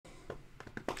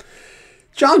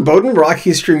John Bowden, Rock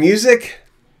History Music.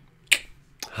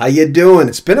 How you doing?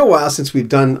 It's been a while since we've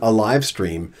done a live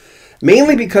stream,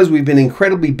 mainly because we've been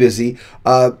incredibly busy.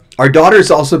 Our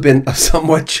daughter's also been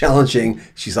somewhat challenging.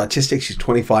 She's autistic. She's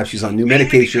 25. She's on new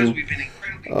medication.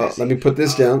 Let me put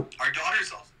this down. Our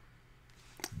daughter's also.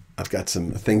 I've got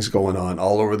some things going on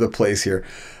all over the place here.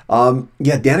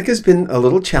 Yeah, Danica's been a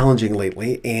little challenging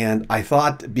lately, and I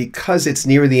thought because it's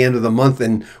near the end of the month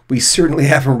and we certainly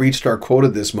haven't reached our quota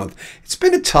this month, it's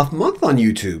been a tough month on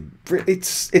YouTube.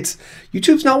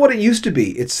 YouTube's not what it used to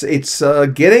be. It's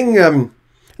getting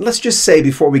let's just say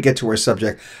before we get to our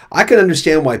subject, I can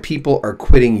understand why people are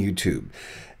quitting YouTube.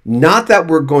 Not that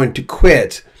we're going to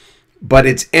quit, but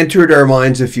it's entered our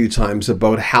minds a few times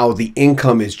about how the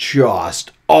income is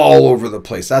just all over the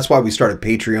place. That's why we started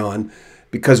Patreon,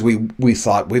 because we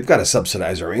thought we've got to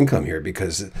subsidize our income here,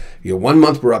 because one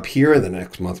month we're up here and the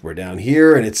next month we're down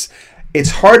here, and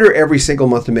it's harder every single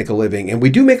month to make a living, and we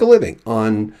do make a living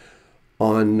on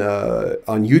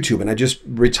YouTube. And I just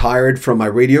retired from my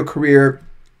radio career.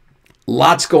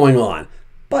 Lots going on,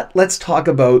 but let's talk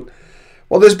about.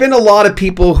 Well, there's been a lot of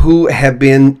people who have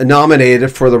been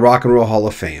nominated for the Rock and Roll Hall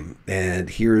of Fame, and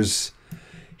here's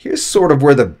sort of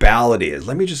where the ballot is.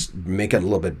 Let me just make it a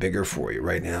little bit bigger for you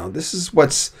right now. This is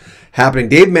what's happening.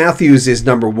 Dave Matthews is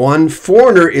number 1.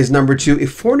 Foreigner is number 2.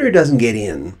 If Foreigner doesn't get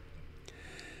in,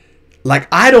 like,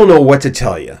 I don't know what to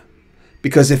tell you.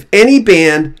 Because if any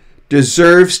band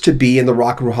deserves to be in the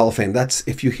Rock and Roll Hall of Fame, that's,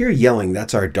 if you hear yelling,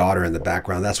 that's our daughter in the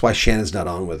background. That's why Shannon's not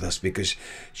on with us, because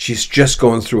she's just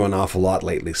going through an awful lot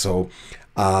lately. So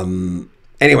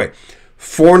anyway,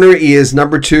 Foreigner is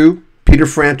number 2. Peter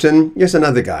Frampton, here's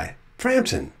another guy.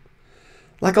 Frampton.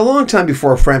 Like a long time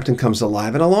before Frampton comes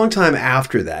alive, and a long time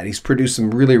after that, he's produced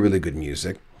some really, really good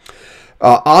music.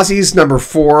 Ozzy's number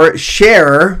 4.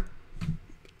 Cher,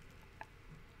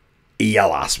 you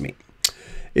lost me,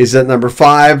 is at number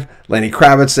 5. Lenny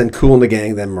Kravitz and Kool and the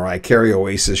Gang, then Mariah Carey,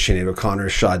 Oasis, Sinead O'Connor,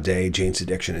 Sade, Jane's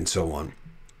Addiction, and so on.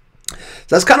 So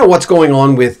that's kind of what's going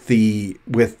on with the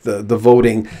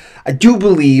voting. I do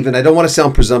believe, and I don't want to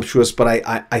sound presumptuous, but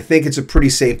I think it's a pretty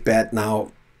safe bet.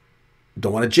 Now,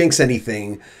 don't want to jinx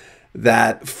anything,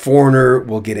 that Foreigner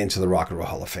will get into the Rock and Roll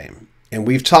Hall of Fame. And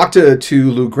we've talked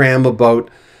to Lou Gramm about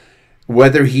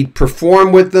whether he'd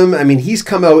perform with them. I mean, he's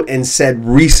come out and said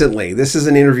recently, this is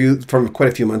an interview from quite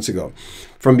a few months ago,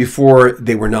 from before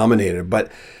they were nominated, but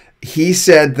he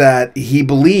said that he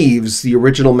believes the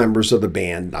original members of the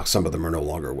band, now some of them are no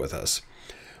longer with us,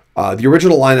 the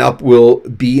original lineup will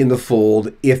be in the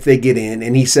fold if they get in.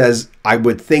 And he says, I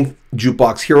would think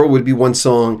Jukebox Hero would be one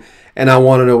song, and I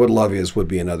Want to Know What Love Is would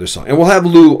be another song. And we'll have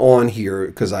Lou on here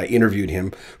because I interviewed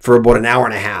him for about an hour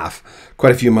and a half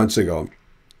quite a few months ago.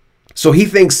 So he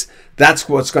thinks that's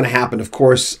what's going to happen. Of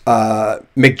course,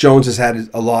 Mick Jones has had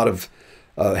a lot of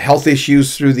health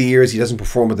issues through the years. He doesn't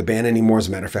perform with the band anymore. As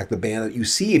a matter of fact, the band that you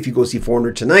see, if you go see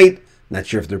Foreigner tonight, not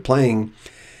sure if they're playing,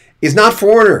 is not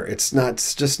Foreigner. It's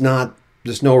just not.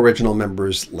 There's no original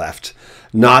members left.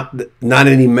 Not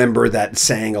any member that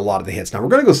sang a lot of the hits. Now we're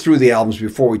going to go through the albums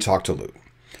before we talk to Lou.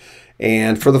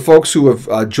 And for the folks who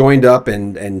have joined up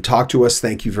and talked to us,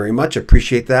 thank you very much.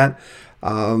 Appreciate that.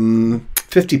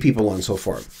 50 people on so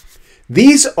far.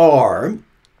 These are,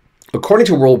 according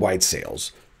to worldwide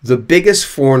sales, the biggest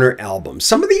Foreigner album.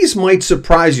 Some of these might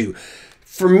surprise you.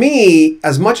 For me,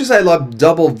 as much as I love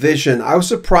Double Vision, I was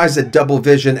surprised that Double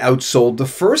Vision outsold the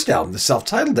first album, the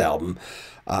self-titled album.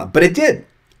 But it did.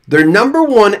 Their number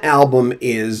 1 album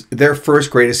is their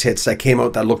first greatest hits that came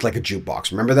out that looked like a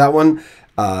jukebox. Remember that one?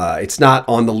 It's not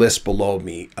on the list below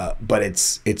me, but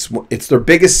it's their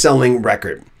biggest selling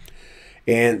record.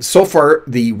 And so far,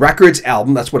 the Records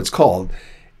album, that's what it's called,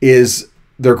 is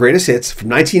their greatest hits from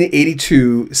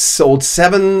 1982, sold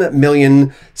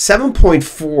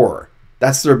 7.4.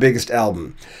 That's their biggest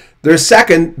album. Their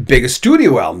second biggest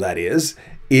studio album, that is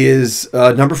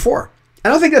number 4. I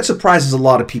don't think that surprises a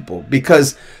lot of people,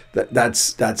 because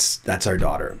that's our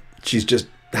daughter. She's just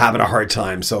having a hard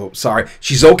time. So sorry.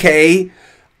 She's okay.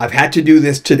 I've had to do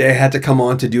this today. I had to come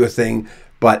on to do a thing.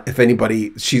 But if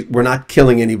anybody, we're not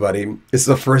killing anybody. It's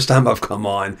the first time I've come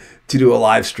on to do a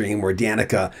live stream where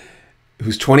Danica,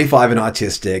 who's 25 and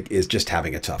autistic, is just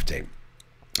having a tough day.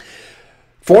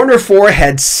 Foreigner 4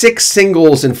 had 6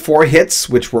 singles and 4 hits,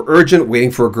 which were Urgent, Waiting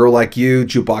for a Girl Like You,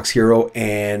 Jukebox Hero,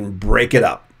 and Break It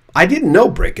Up. I didn't know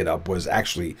Break It Up was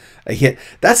actually a hit.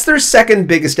 That's their second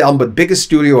biggest album, but biggest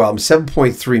studio album,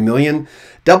 7.3 million.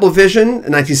 Double Vision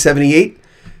in 1978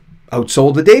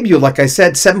 outsold the debut, like I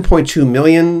said, 7.2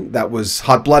 million. That was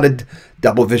Hot Blooded,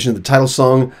 Double Vision, the title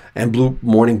song, and Blue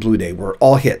Morning Blue Day were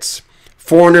all hits.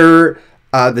 Foreigner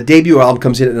The debut album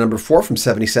comes in at number 4 from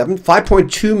 77.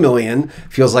 5.2 million.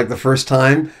 Feels like the first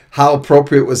time. How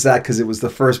appropriate was that? Because it was the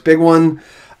first big one.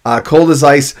 Cold as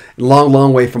Ice, Long,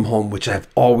 Long Way from Home, which I've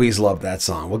always loved that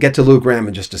song. We'll get to Lou Gramm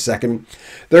in just a second.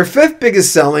 Their fifth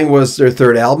biggest selling was their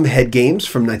third album, Head Games,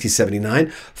 from 1979.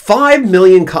 5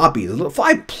 million copies,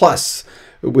 5 plus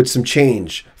with some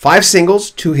change. 5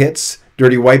 singles, 2 hits,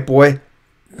 Dirty White Boy.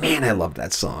 Man, I love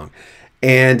that song.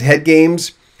 And Head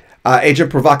Games,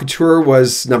 Agent Provocateur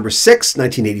was number 6,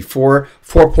 1984,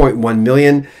 4.1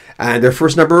 million. And their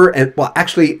first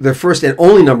their first and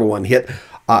only number 1 hit,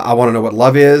 I Want to Know What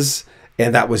Love Is,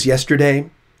 and that was Yesterday.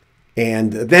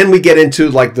 And then we get into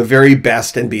like the very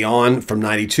best and beyond from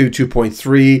 92,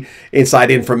 2.3.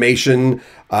 Inside Information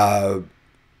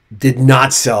did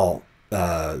not sell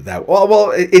that well.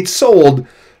 Well, it sold,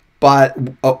 but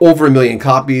over 1 million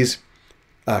copies.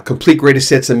 Complete Greatest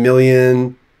Hits, 1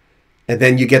 million. And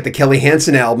then you get the Kelly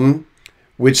Hansen album,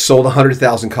 which sold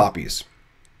 100,000 copies.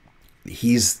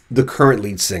 He's the current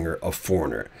lead singer of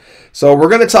Foreigner. So we're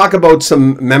going to talk about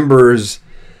some members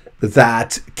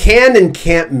that can and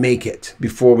can't make it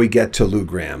before we get to Lou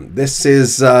Gramm. This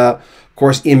is, of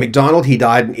course, Ian MacDonald. He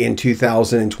died in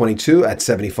 2022 at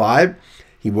 75.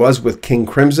 He was with King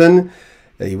Crimson.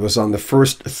 He was on the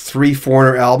first 3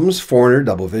 Foreigner albums, Foreigner,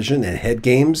 Double Vision, and Head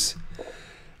Games.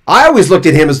 I always looked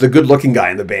at him as the good-looking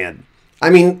guy in the band. I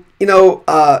mean,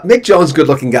 Mick Jones,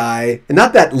 good-looking guy. And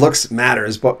not that looks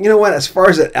matters, but you know what? As far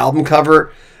as an album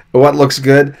cover, what looks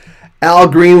good? Al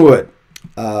Greenwood.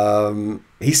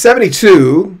 He's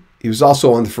 72. He was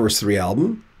also on the first 3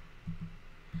 albums.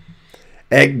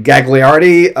 Ed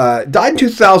Gagliardi died in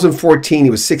 2014. He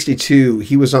was 62.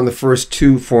 He was on the first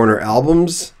 2 Foreigner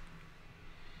albums.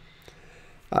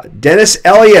 Dennis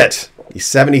Elliott. He's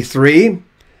 73.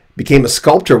 Became a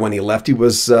sculptor when he left. He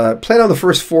was played on the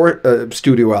first 4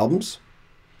 studio albums.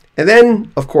 And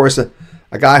then, of course, a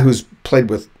guy who's played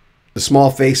with The Small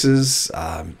Faces,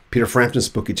 Peter Frampton,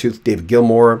 Spooky Tooth, David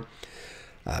Gilmour,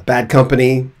 Bad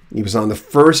Company. He was on the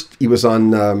first. He was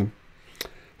on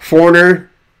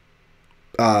Foreigner,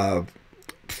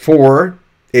 4,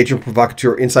 Agent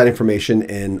Provocateur, Inside Information,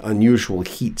 and Unusual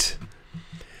Heat.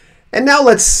 And now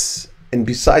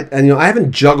I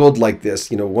haven't juggled like this.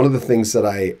 One of the things that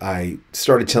I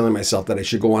started telling myself that I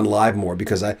should go on live more,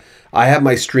 because I have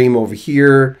my stream over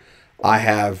here. I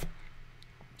have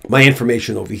my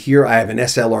information over here. I have an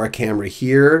SLR camera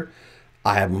here.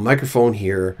 I have a microphone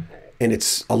here, and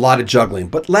it's a lot of juggling.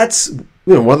 But one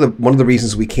of the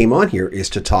reasons we came on here is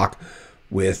to talk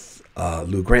with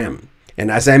Lou Gramm.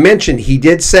 And as I mentioned, he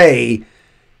did say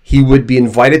he would be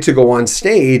invited to go on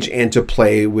stage and to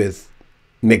play with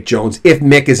Mick Jones if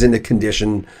Mick is in the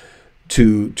condition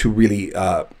to really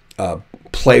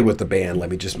play with the band.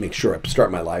 Let me just make sure I start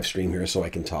my live stream here so I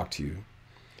can talk to you.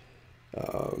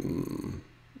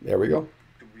 There we go.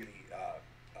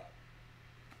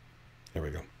 There we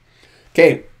go.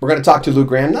 Okay, we're going to talk to Lou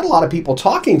Gramm. Not a lot of people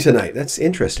talking tonight. That's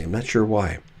interesting. I'm not sure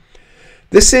why.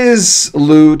 This is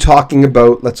Lou talking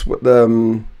about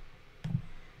the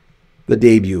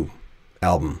debut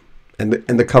album and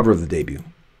the cover of the debut.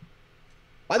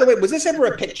 By the way, was this ever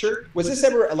a picture? Was this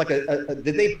ever like did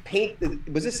they paint?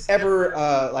 Was this ever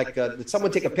did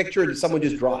someone take a picture or did someone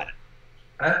just draw it?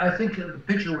 I think the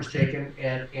picture was taken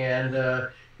and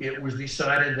it was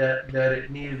decided that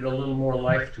it needed a little more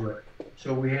life to it.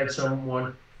 So we had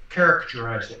someone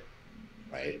characterize it.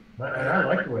 Right. And I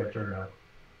like the way it turned out.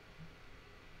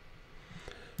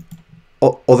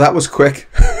 Oh, that was quick.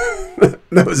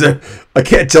 I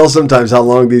can't tell sometimes how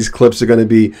long these clips are going to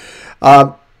be.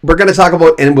 We're going to talk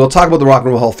about, and we'll talk about the Rock and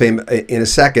Roll Hall of Fame in a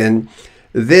second.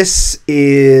 This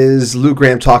is Lou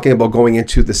Gramm talking about going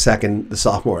into the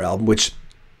sophomore album, which,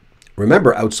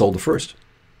 remember, outsold the first.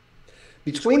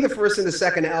 Between the first and the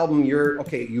second album,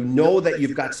 you know that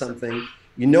you've got something.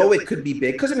 You know it could be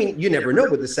big. Because, you never know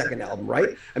with the second album,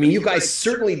 right? You guys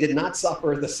certainly did not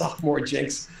suffer the sophomore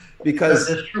jinx because...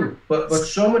 That's true. But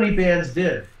so many bands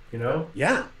did,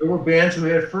 Yeah. There were bands who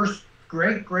had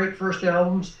great first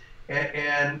albums,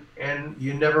 and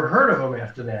you never heard of them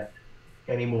after that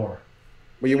anymore.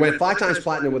 Well, you went 5 times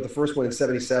platinum with the first one in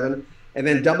 77, and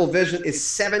then Double Vision is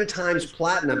 7 times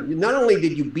platinum. Not only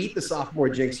did you beat the sophomore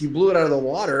jinx, you blew it out of the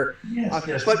water.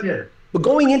 Yes, but, you did. But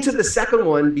going into the second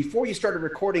one, before you started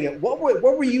recording it, what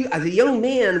were you, as a young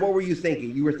man, what were you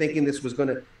thinking? You were thinking this was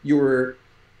you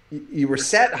were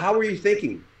set? How were you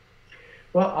thinking?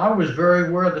 Well, I was very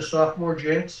aware of the sophomore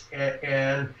jinx,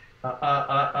 and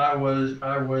I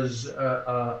was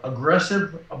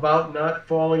aggressive about not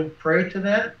falling prey to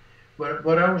that,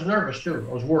 but I was nervous too.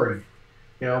 I was worried.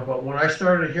 But when I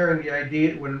started hearing the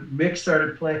idea, when Mick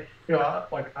started playing,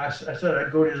 like I said,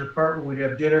 I'd go to his apartment, we'd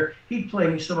have dinner, he'd play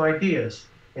me some ideas,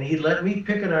 and he'd let me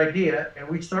pick an idea, and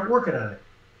we'd start working on it.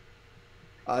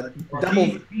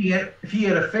 If he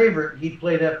had a favorite, he'd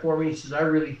play that for me. He says, "I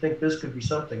really think this could be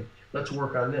something. Let's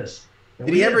work on this."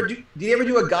 Did he ever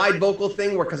do a guide vocal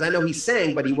thing where, because I know he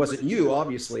sang, but he wasn't you,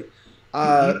 obviously.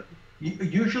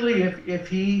 Usually, if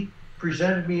he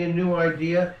presented me a new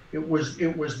idea, it was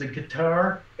the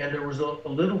guitar, and there was a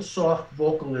little soft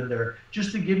vocal in there,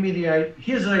 just to give me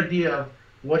his idea of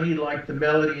what he liked the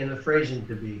melody and the phrasing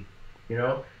to be,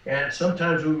 And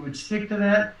sometimes we would stick to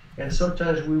that, and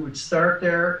sometimes we would start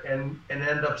there and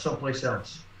end up someplace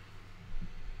else.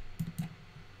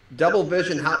 Double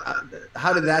Vision,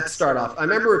 how did that start off? I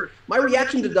remember my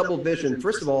reaction to Double Vision,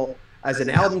 first of all, as an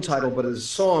album title, but as a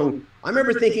song, I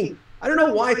remember thinking, I don't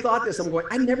know why I thought this. I'm going,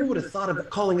 I never would have thought of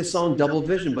calling a song Double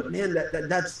Vision, but man,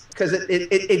 that's because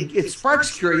it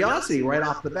sparks curiosity right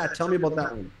off the bat. Tell me about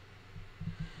that one.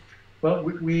 Well,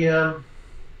 we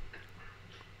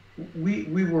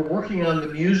were working on the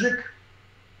music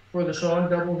for the song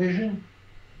Double Vision,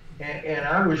 and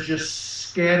I was just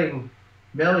scanning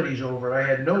melodies over it. I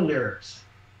had no lyrics,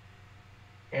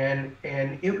 and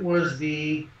it was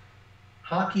the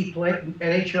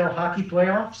NHL hockey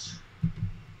playoffs,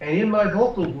 and in my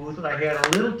vocal booth I had a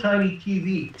little tiny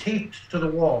TV taped to the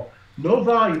wall, no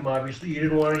volume, obviously. You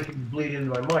didn't want anything to bleed into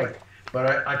my mic,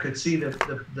 but I could see the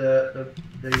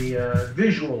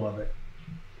visual of it.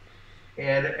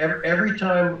 And every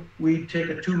time we'd take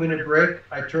a 2-minute break,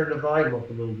 I turned the volume up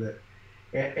a little bit.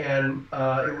 And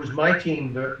it was my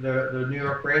team, the New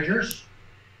York Rangers,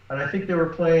 and I think they were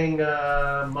playing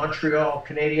Montreal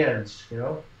Canadiens,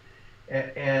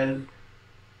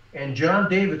 and John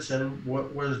Davidson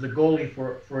was the goalie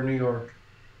for New York,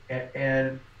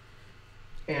 and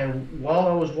while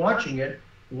I was watching it,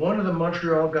 one of the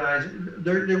Montreal guys,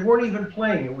 they weren't even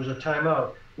playing, it was a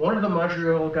timeout. One of the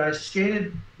Montreal guys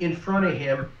skated in front of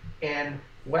him and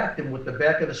whacked him with the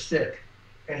back of the stick.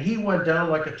 And he went down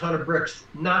like a ton of bricks,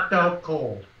 knocked out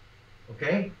cold,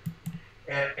 okay?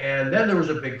 And then there was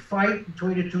a big fight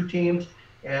between the two teams,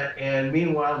 and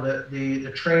meanwhile,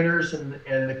 the trainers and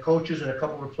the coaches and a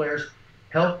couple of players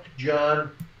helped John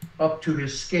up to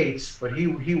his skates, but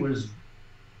he was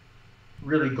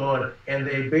really gone. And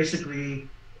they basically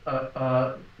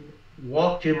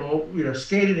walked him,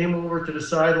 skated him over to the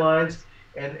sidelines,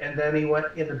 and then he went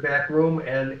in the back room,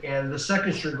 and the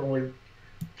second string goalie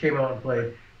came out and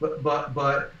played.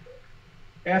 But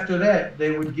after that,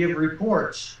 they would give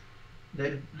reports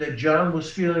that John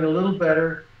was feeling a little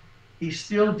better. He's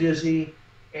still dizzy,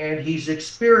 and he's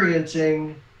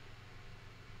experiencing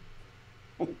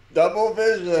Double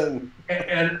Vision.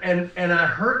 And I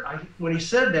heard when he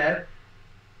said that,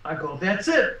 I go, that's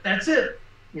it,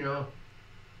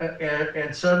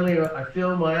 And suddenly I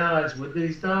fill my eyes with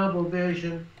these Double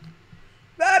Vision.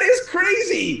 That is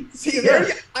crazy. See,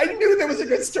 yes. I knew there was a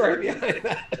good story behind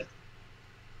that.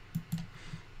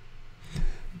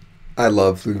 I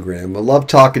love Lou Gramm. I love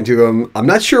talking to him. I'm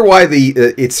not sure why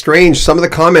it's strange. Some of the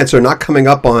comments are not coming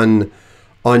up on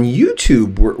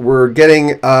YouTube. We're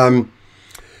getting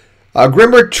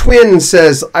Grimmer Twin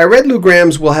says, I read Lou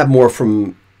Gramm's We'll have more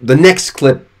from the next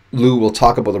clip. Lou will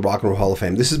talk about the Rock and Roll Hall of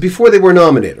Fame. This is before they were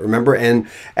nominated, remember? And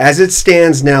as it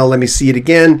stands now, let me see it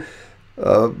again.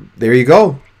 There you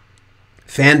go.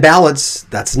 Fan ballots.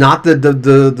 That's not the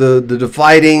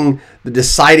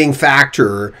deciding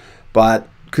factor, but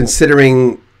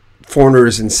considering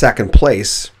Foreigner's in second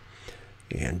place.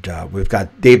 And we've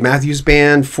got Dave Matthews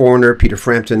Band, Foreigner, Peter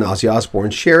Frampton, Ozzy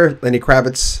Osbourne, Cher, Lenny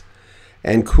Kravitz,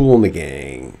 and Kool and the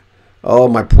Gang. Oh,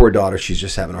 my poor daughter, she's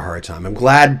just having a hard time. I'm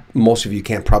glad most of you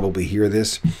can't probably hear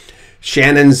this.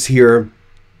 Shannon's here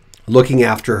looking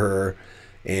after her,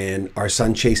 and our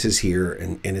son Chase is here,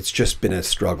 and it's just been a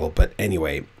struggle. But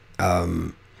anyway,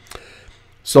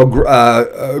 so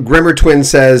Grimmer Twin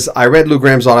says, I read Lou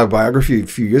Gramm's autobiography a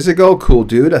few years ago. Cool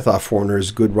dude. I thought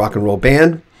Foreigner's a good rock and roll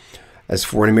band. As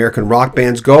for American rock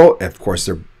bands go, of course,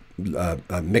 they're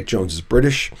Mick Jones is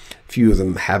British. Few of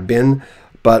them have been.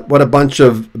 But what a bunch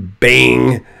of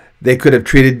bang. They could have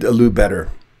treated Lou better.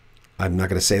 I'm not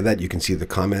going to say that. You can see the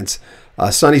comments.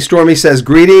 Sunny Stormy says,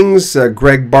 greetings.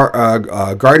 Greg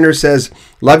Gardner says,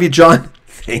 love you, John.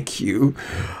 Thank you.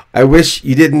 I wish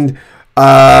you didn't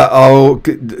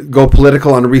go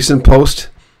political on a recent post.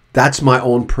 That's my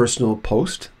own personal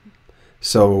post.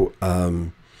 So,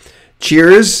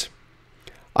 cheers.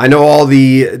 I know all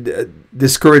the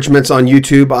discouragements on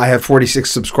YouTube. I have 46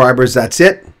 subscribers. That's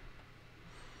it.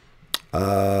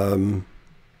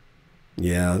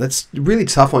 Yeah, that's really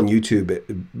tough on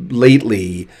YouTube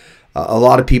lately. A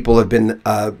lot of people have been,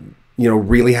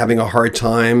 really having a hard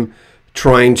time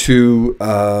trying to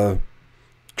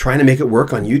make it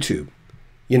work on YouTube.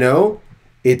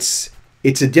 It's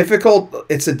a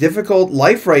difficult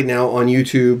life right now on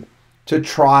YouTube to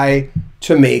try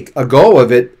to make a go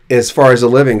of it as far as a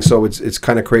living. So it's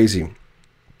kind of crazy.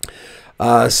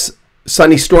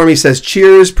 Sunny Stormy says,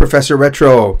 cheers, Professor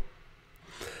Retro.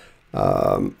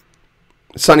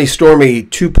 Sunny Stormy,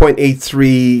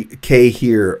 2.83K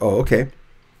here. Oh, okay.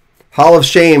 Hall of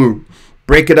Shame,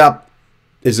 Break It Up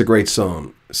is a great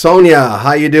song. Sonia,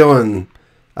 how you doing?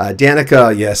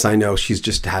 Danica, yes, I know. She's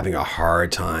just having a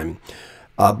hard time.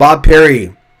 Bob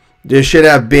Perry, this should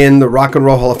have been the Rock and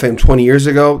Roll Hall of Fame 20 years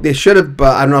ago. They should have,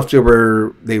 but I don't know if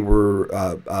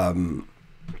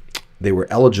they were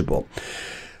eligible.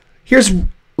 Here's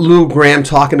Lou Gramm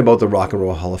talking about the Rock and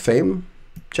Roll Hall of Fame.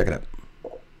 Check it out.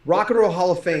 Rock and Roll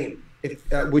Hall of Fame.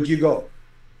 Would you go?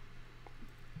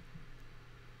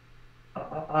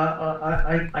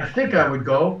 I think I would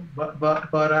go, but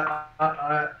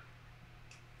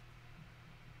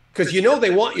because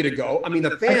they want you to go. I mean,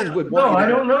 the fans would want you to go. No, I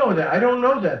don't know that. I don't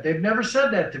know that. They've never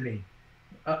said that to me.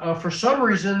 For some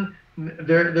reason,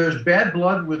 there's bad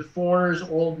blood with Foreigner's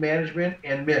old management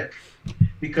and Mick,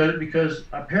 because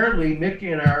apparently Mick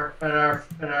and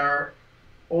our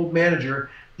old manager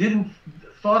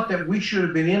thought that we should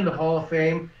have been in the Hall of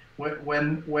Fame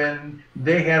when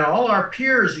they had all our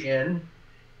peers in,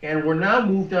 and we're now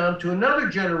moved on to another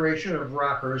generation of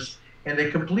rockers, and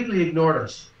they completely ignored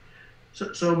us.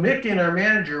 So Mick and our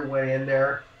manager went in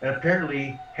there and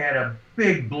apparently had a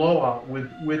big blowout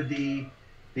with the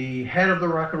head of the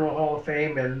Rock and Roll Hall of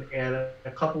Fame and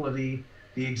a couple of the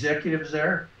executives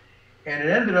there. And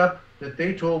it ended up that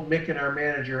they told Mick and our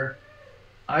manager,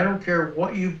 I don't care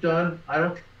what you've done, I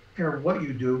don't care what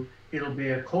you do, it'll be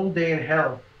a cold day in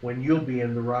hell when you'll be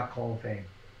in the Rock Hall of Fame.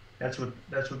 That's what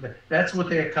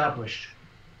they accomplished.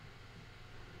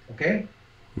 Okay?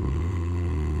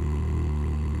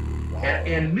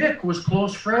 And Mick was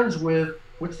close friends with,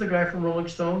 what's the guy from Rolling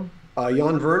Stone?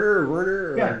 Jan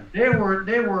Werner. Yeah,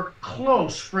 they were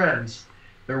close friends.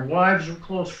 Their wives were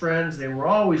close friends. They were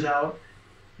always out,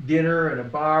 dinner at a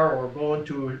bar or going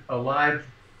to a live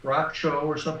rock show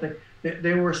or something.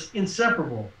 They were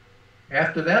inseparable.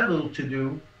 After that little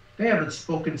to-do, they haven't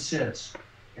spoken since.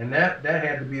 And that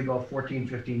had to be about 14,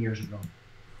 15 years ago.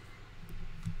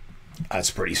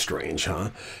 That's pretty strange, huh?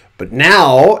 But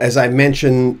now, as I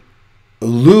mentioned,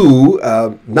 Lou,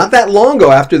 not that long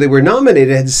ago after they were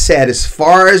nominated, had said, as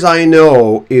far as I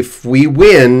know, if we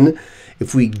win,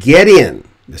 if we get in,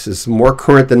 this is more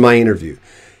current than my interview,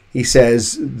 he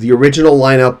says the original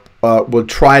lineup will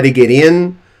try to get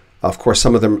in. Of course,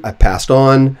 some of them have passed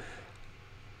on.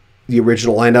 The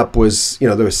original lineup was,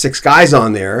 there were 6 guys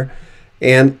on there.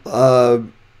 And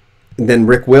then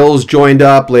Rick Wills joined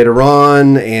up later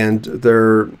on, and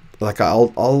they're like,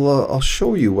 I'll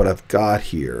show you what I've got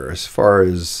here as far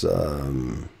as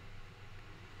there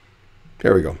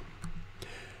we go.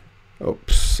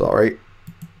 Oops, sorry.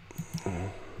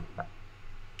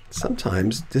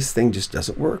 Sometimes this thing just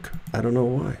doesn't work. I don't know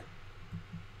why.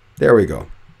 There we go.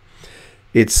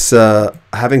 It's I'm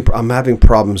having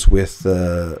problems with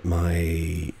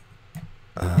my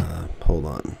hold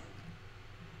on.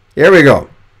 There we go.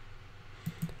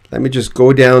 Let me just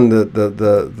go down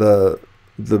the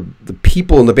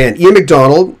people in the band. Ian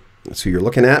McDonald, that's who you're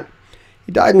looking at.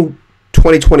 He died in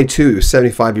 2022,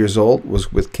 75 years old,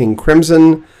 was with King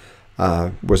Crimson,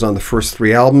 was on the first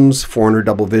 3 albums, Foreigner,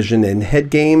 Double Vision, and Head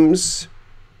Games.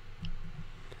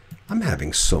 I'm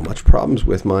having so much problems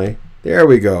with my... There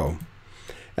we go.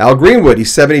 Al Greenwood,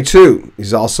 he's 72.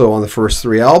 He's also on the first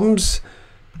 3 albums.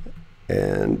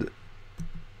 And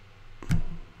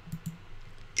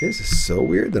this is so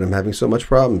weird that I'm having so much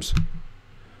problems.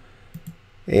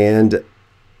 And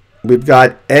we've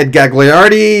got Ed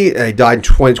Gagliardi. He died in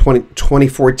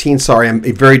 2014. Sorry, I'm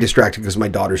very distracted because my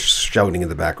daughter's shouting in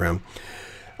the background.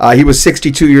 He was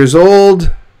 62 years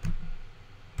old.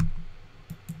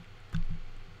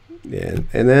 And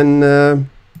then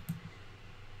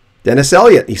Dennis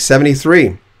Elliott, he's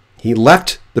 73. He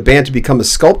left the band to become a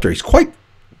sculptor. He's quite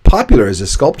popular as a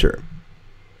sculptor.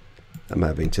 I'm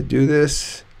having to do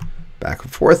this back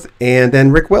and forth. And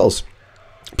then Rick Wills.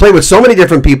 Played with so many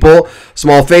different people.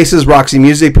 Small Faces, Roxy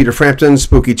Music, Peter Frampton,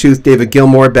 Spooky Tooth, David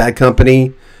Gilmour, Bad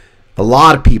Company. A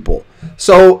lot of people.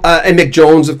 So, and Mick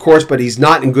Jones, of course, but he's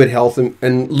not in good health.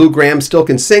 And Lou Gramm still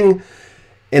can sing.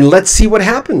 And let's see what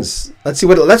happens.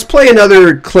 Let's play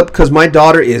another clip because my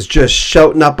daughter is just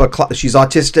shouting up she's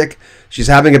autistic. She's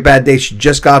having a bad day. She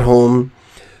just got home.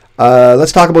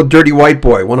 Let's talk about Dirty White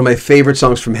Boy, one of my favorite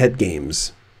songs from Head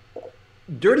Games.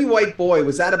 Dirty White Boy,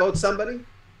 was that about somebody?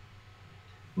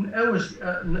 It was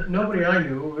nobody I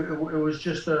knew. It was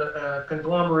just a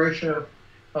conglomeration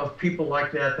of people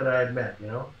like that I had met, you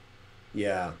know?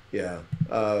 Yeah, yeah.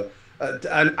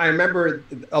 I remember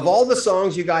of all the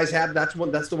songs you guys have, that's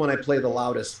the one I play the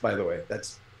loudest, by the way.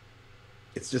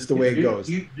 It's just the way it goes.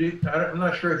 I'm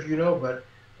not sure if you know, but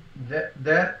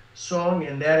that song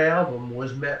and that album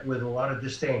was met with a lot of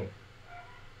disdain.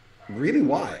 Really?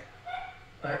 Why?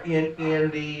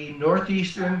 In the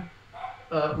Northeastern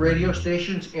radio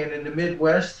stations and in the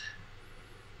Midwest,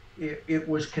 it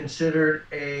was considered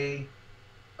an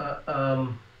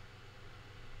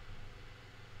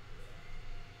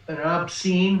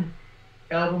obscene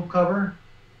album cover.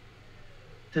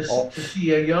 To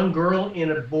see a young girl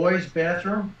in a boy's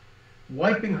bathroom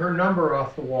wiping her number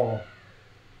off the wall,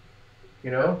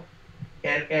 you know,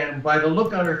 and by the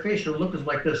look on her face, her look is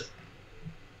like this,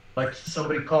 like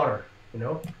somebody caught her, you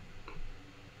know.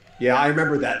 Yeah, I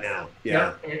remember that now.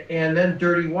 Yeah. And then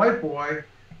Dirty White Boy,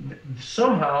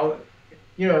 somehow,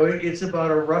 you know, it's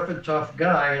about a rough and tough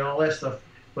guy and all that stuff,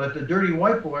 but the Dirty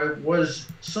White Boy was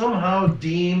somehow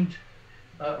deemed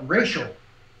racial.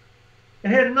 It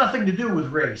had nothing to do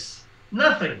with race.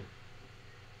 Nothing.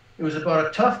 It was about a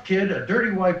tough kid, a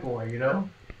dirty white boy, you know,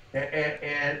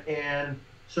 and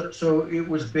so it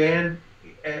was banned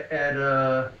at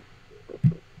the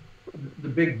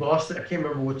big Boston. I can't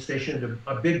remember what station.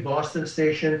 A big Boston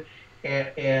station,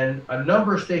 and a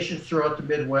number of stations throughout the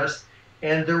Midwest.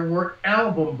 And there were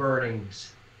album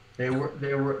burnings. There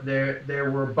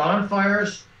were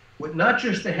bonfires with not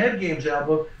just the Head Games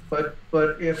album. But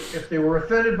if they were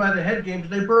offended by the Head Games,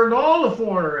 they burned all the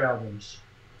Foreigner albums.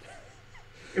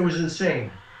 It was insane.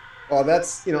 Well,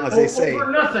 that's, you know, as they say, over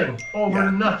nothing.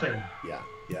 Nothing. Yeah,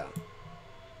 yeah.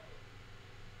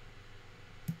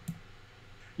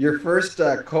 Your first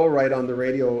co-write on the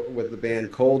radio with the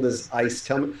band Cold as Ice.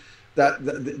 Tell me that.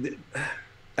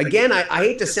 Again, I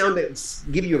hate to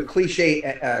give you a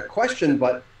cliche question,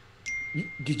 but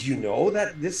did you know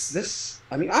that this?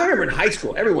 I mean, I remember in high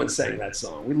school, everyone sang that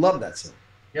song. We loved that song.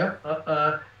 Yeah,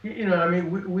 you know, I mean,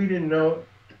 we didn't know.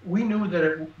 We knew that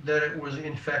it was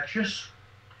infectious.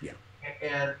 Yeah.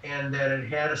 And that it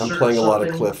had a certain. I'm playing a lot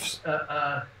of clips.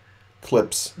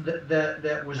 Clips.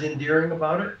 That was endearing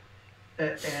about it,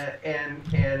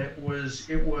 and it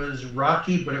was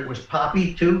rocky, but it was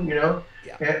poppy too. You know.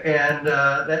 Yeah. And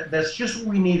that's just what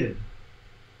we needed,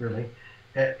 really.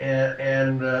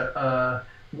 And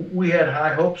we had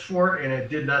high hopes for it, and it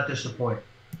did not disappoint.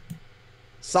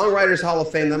 Songwriters Hall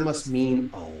of Fame, that must mean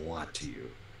a lot to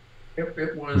you.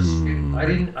 It was. I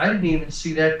didn't even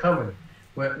see that coming.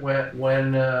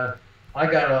 When I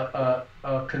got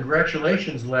a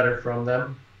congratulations letter from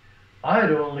them, I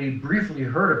had only briefly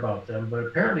heard about them, but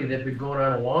apparently they've been going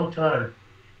on a long time.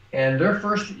 And their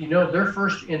first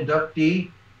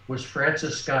inductee was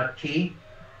Francis Scott Key.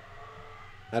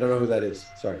 I don't know who that is.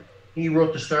 Sorry. He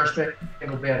wrote the Star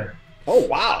Spangled Banner. Oh,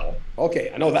 wow. Okay,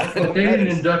 I know that. But they didn't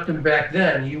induct him back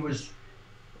then. He was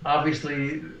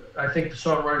obviously, I think the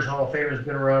Songwriters Hall of Fame has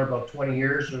been around about 20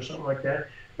 years or something like that.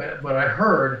 But I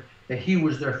heard that he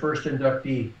was their first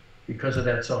inductee because of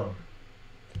that song.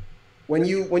 When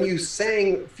you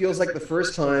sang "Feels Like the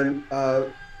First Time,"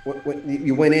 when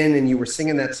you went in and you were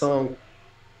singing that song,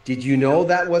 did you know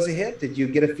that was a hit? Did you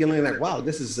get a feeling like, wow,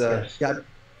 this is yes.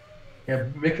 Yeah,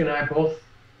 Mick and I both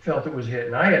felt it was a hit,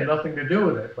 and I had nothing to do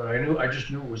with it, but I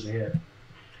just knew it was a hit.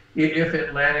 If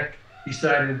Atlantic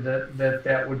decided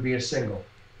that would be a single,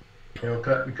 you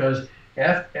know, because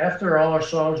after all our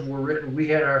songs were written, we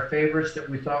had our favorites that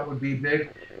we thought would be big,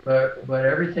 but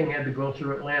everything had to go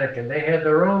through Atlantic, and they had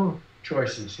their own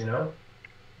choices, you know.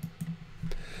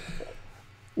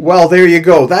 Well, there you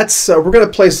go. That's we're going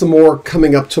to play some more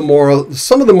coming up tomorrow.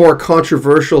 Some of the more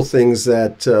controversial things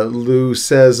that Lou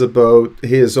says about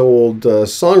his old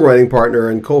songwriting partner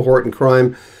and cohort in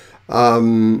crime,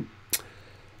 Mick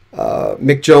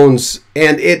Jones.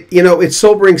 And it's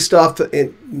sobering stuff.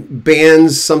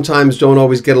 Bands sometimes don't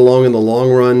always get along in the long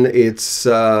run. It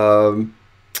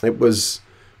was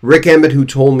Rick Emmett who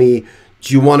told me,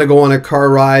 "Do you want to go on a car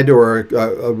ride or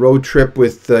a road trip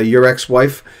with your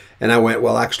ex-wife?" And I went,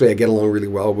 well, actually, I get along really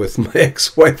well with my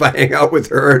ex-wife. I hang out with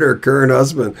her and her current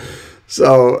husband.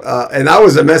 So, and that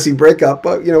was a messy breakup,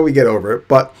 but we get over it.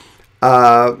 But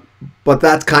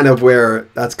that's kind of where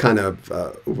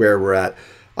we're at.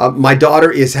 My daughter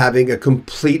is having a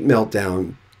complete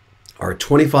meltdown. Our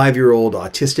 25-year-old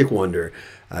autistic wonder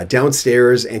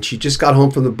downstairs, and she just got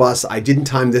home from the bus. I didn't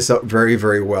time this up very,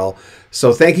 very well.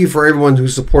 So thank you for everyone who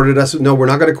supported us. No, we're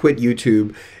not going to quit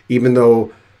YouTube, even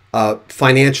though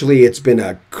Financially, it's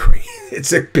been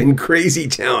been crazy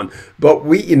town, but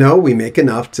we make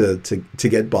enough to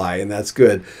get by, and that's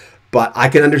good. But I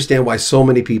can understand why so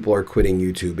many people are quitting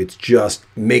YouTube. It just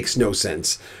makes no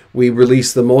sense. We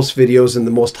released the most videos and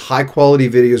the most high quality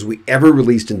videos we ever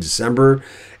released in December.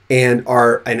 And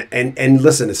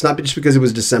listen, it's not just because it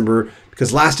was December,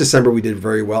 because last December we did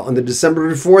very well, and the December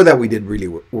before that we did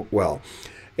really well.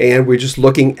 And we're just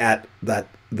looking at that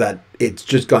it's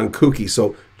just gone kooky.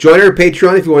 So join our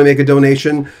Patreon if you want to make a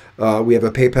donation. We have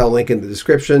a PayPal link in the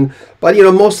description. But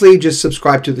mostly just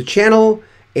subscribe to the channel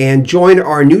and join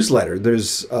our newsletter.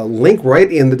 There's a link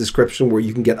right in the description where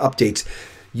you can get updates.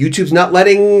 YouTube's not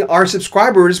letting our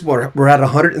subscribers, we're at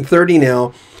 130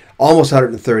 now, almost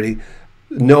 130,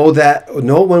 know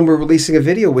when we're releasing a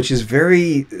video, which is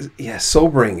very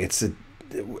sobering.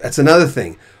 That's another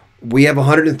thing. We have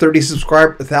 1,000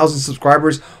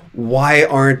 subscribers. Why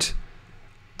aren't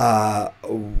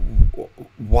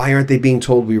they being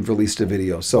told we've released a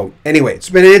video? So anyway, it's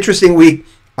been an interesting week.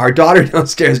 Our daughter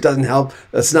downstairs doesn't help.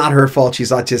 That's not her fault.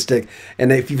 She's autistic.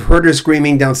 And if you've heard her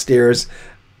screaming downstairs,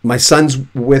 my son's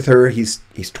with her. He's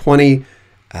 20.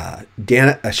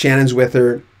 Shannon's with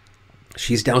her.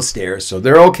 She's downstairs, so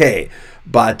they're okay.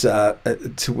 But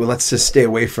let's just stay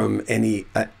away from any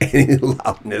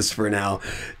loudness for now.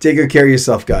 Take good care of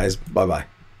yourself, guys. Bye-bye.